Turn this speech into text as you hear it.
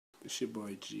It's your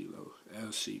boy G-Lowe,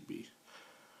 LCB.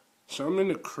 So I'm in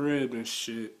the crib and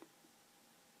shit,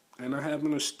 and I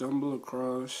happen to stumble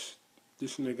across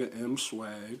this nigga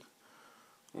M.Swagg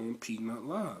on Peanut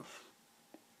Live.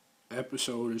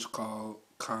 Episode is called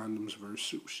Condoms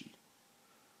vs. Sushi.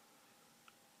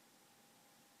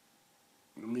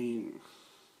 I mean,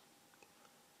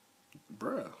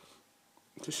 bruh,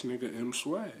 this nigga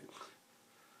M.Swagg.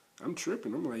 I'm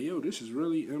tripping. I'm like, yo, this is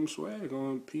really M.Swagg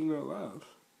on Peanut Live.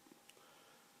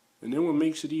 And then what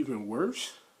makes it even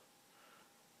worse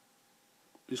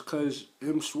is cause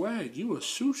M.Swagg, you a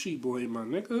sushi boy, my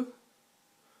nigga.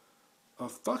 A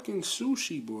fucking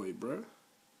sushi boy, bruh.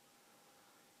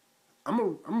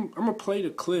 I'm play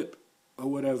the clip or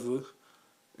whatever,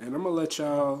 and I'm gonna let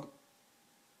y'all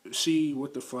see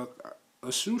what the fuck a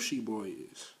sushi boy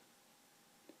is.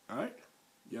 Alright?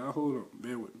 Y'all hold on,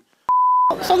 bear with me.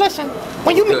 So listen,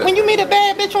 when you meet a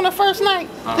bad bitch on the first night,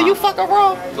 do you fuck her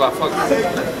raw? Do I fuck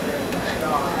her?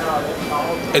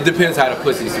 It depends how the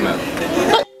pussy smells.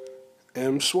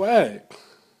 M.Swagg.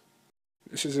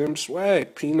 This is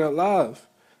M.Swagg, Peanut Live.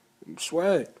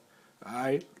 M.Swagg.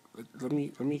 Alright, let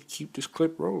me keep this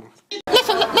clip rolling.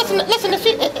 Listen,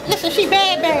 she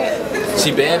bad.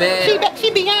 She bad?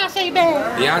 She Beyonce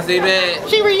bad. Beyonce bad?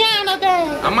 She Rihanna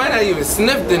bad. I might not even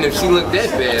sniff then if she looked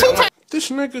that bad. This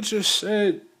nigga just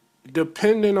said,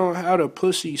 depending on how the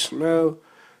pussy smell,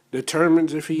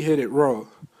 determines if he hit it raw.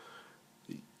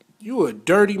 You a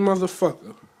dirty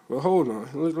motherfucker. Well, hold on.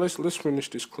 Let's finish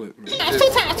this clip, man. Two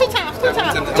times.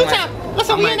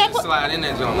 Listen, we in that. Slide in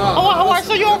that joint. Oh, alright.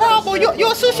 So you're a raw boy.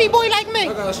 You're a sushi boy like me.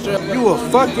 You a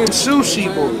fucking sushi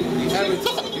boy.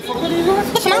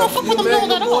 Listen, I don't fuck with them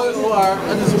girls at all.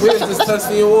 We're just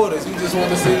testing your waters. You just want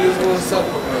to see who's going to suck.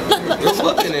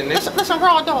 Listen,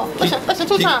 raw dog. Listen,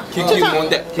 two times.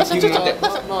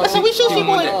 Listen, we sushi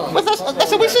boys.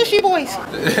 Listen, we sushi boys.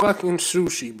 Fucking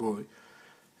sushi boy.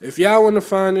 If y'all want to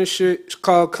find this shit, it's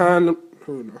called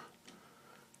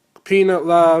Peanut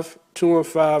Live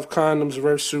 215 Condoms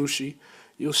vs. Sushi.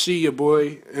 You'll see your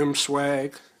boy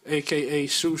M.Swagg, aka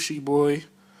Sushi Boy.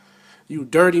 You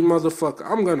dirty motherfucker.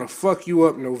 I'm gonna fuck you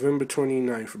up November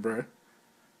 29th, bruh.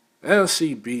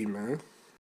 LCB, man.